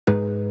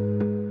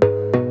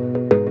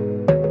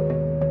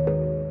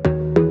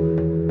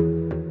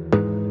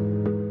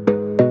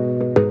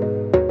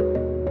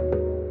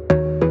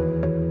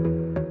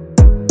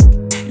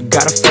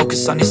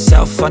focus on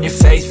yourself, on your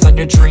faith, on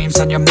your dreams,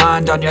 on your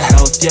mind, on your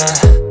health, yeah.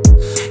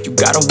 You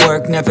gotta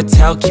work, never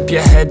tell, keep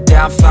your head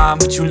down, find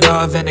what you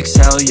love and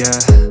excel, yeah.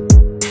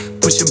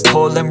 Push and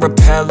pull and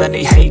repel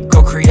any hate,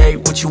 go create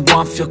what you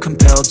want, feel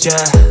compelled, yeah.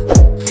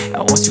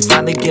 And once you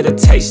finally get a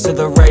taste of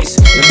the race,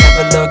 you'll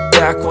never look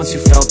back once you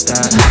felt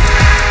that.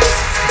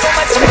 Don't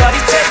let somebody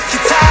take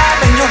your time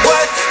and your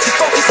worth, just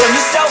focus on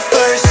yourself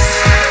first.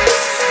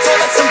 Don't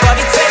let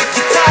somebody take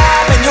your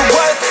time and your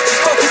worth,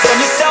 just focus on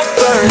yourself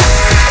first.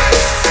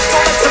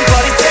 Don't let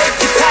somebody take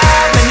your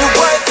time and your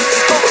worth,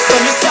 just focus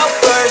on yourself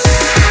first.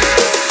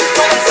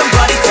 Don't let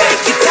somebody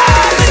take your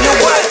time and your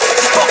worth,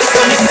 just focus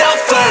on yourself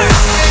first.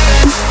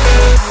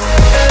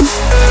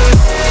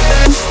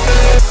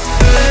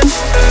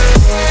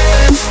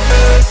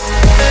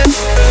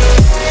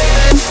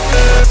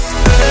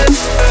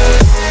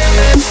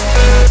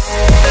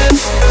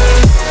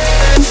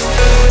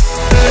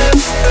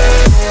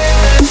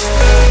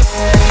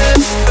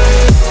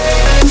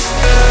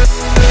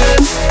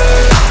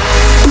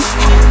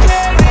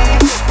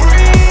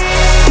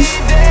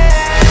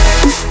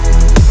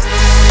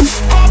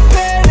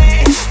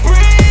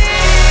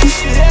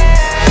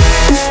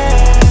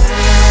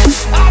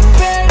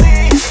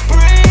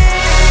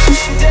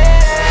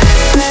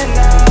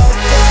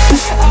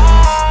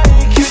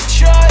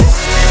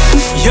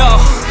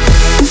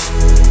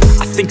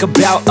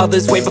 About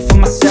others way before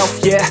myself,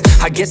 yeah.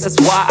 I guess that's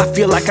why I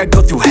feel like I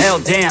go through hell,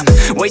 damn.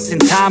 Wasting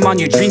time on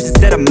your dreams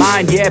instead of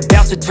mine, yeah.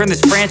 About to turn this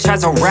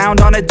franchise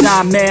around on a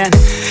dime, man.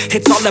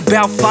 It's all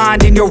about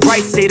finding your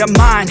right state of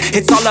mind.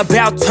 It's all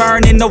about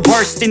turning the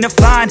worst into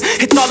fine.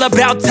 It's all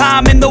about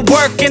time and the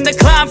work and the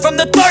climb. From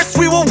the thirst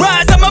we will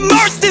rise, I'm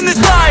immersed in this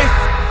life.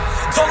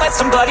 Don't let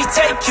somebody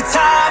take your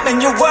time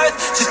and your worth,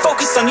 just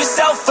focus on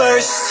yourself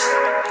first.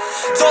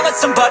 Don't let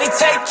somebody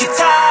take your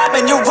time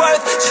and your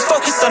worth, just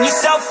focus on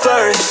yourself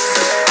first.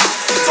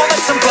 Don't let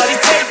somebody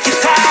take your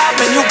time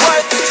and your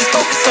worth, just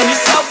focus on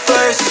yourself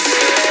first.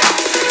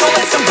 Don't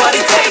let somebody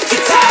take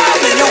your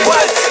time and your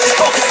worth, just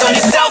focus on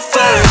yourself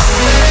first.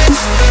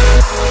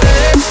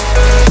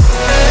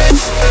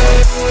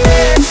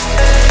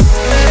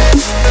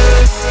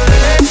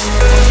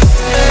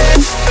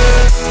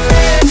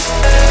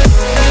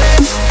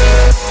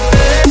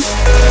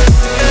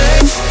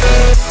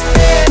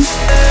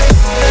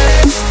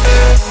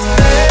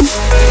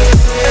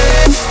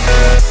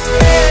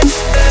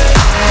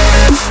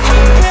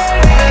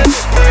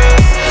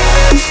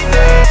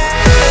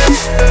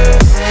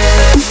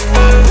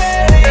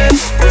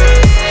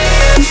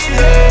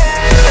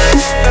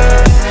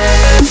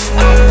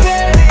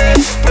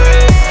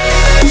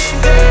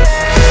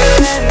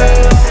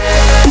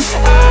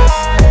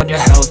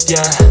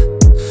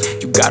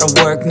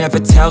 Never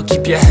tell,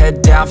 keep your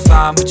head down,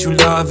 find what you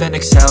love and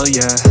excel,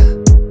 yeah.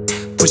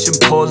 Push and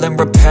pull and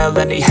repel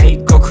any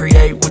hate, go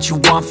create what you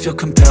want, feel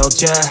compelled,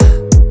 yeah.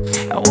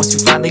 And once you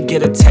finally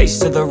get a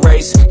taste of the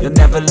race, you'll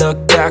never look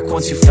back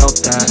once you felt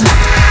that.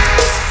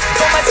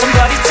 Don't let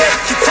somebody take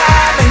your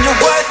time and your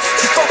worth,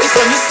 just focus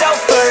on yourself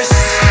first.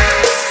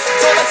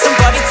 Don't let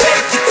somebody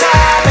take your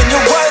time and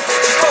your worth,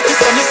 just focus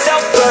on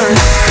yourself first.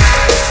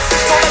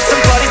 Don't let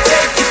somebody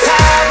take your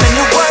time and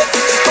your worth,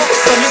 just focus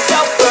on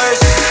yourself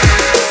first.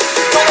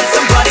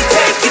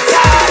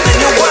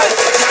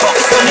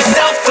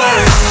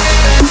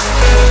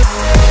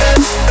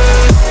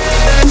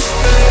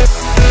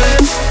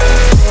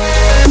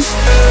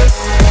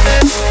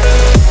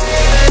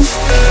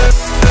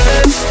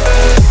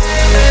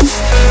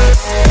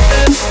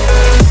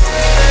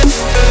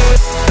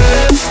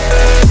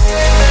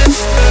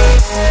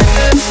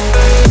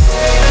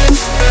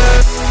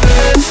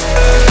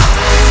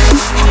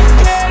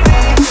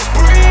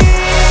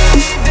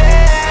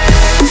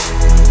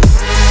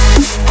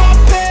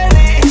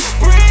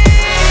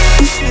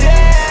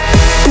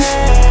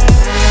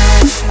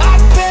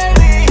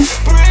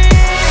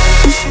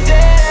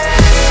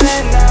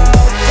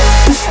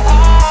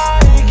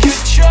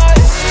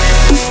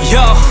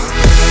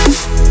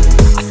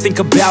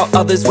 About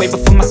others way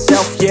before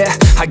myself, yeah.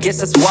 I guess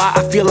that's why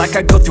I feel like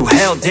I go through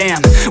hell, damn.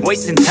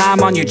 Wasting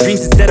time on your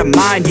dreams instead of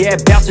mine, yeah.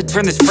 About to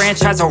turn this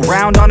franchise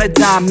around on a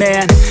dime,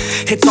 man.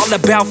 It's all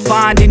about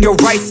finding your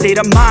right state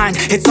of mind.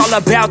 It's all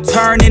about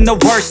turning the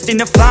worst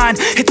into fine.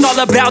 It's all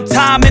about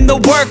time and the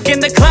work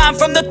and the climb.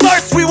 From the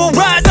thirst we will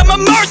rise, I'm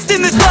immersed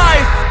in this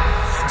life.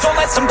 Don't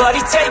let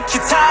somebody take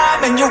your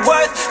time and your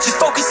worth, just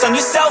focus on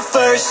yourself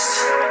first.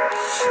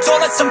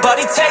 Don't let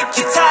somebody take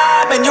your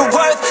time and your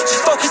worth, just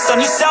focus on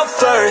yourself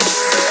first.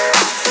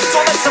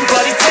 Don't let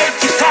somebody take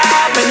your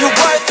time and your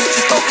worth,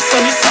 just focus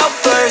on yourself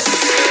first.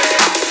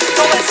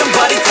 Don't let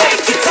somebody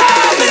take your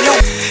time and your...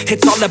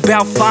 It's all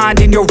about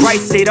finding your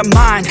right state of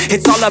mind.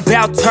 It's all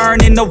about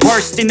turning the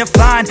worst into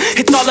fine.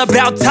 It's all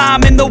about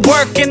time and the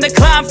work and the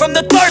climb. From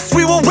the thirst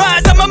we will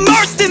rise, I'm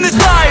immersed in this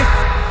life.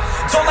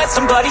 Don't let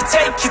somebody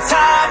take your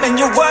time and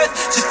your worth,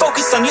 just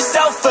focus on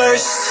yourself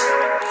first.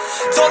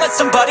 Don't let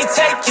somebody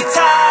take your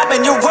time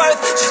and your worth,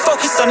 just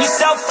focus on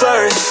yourself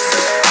first.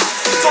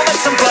 Don't let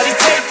somebody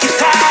take your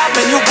time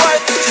and your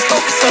worth, just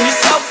focus on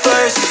yourself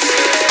first.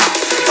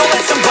 So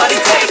let somebody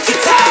take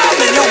your time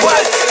and your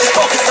worth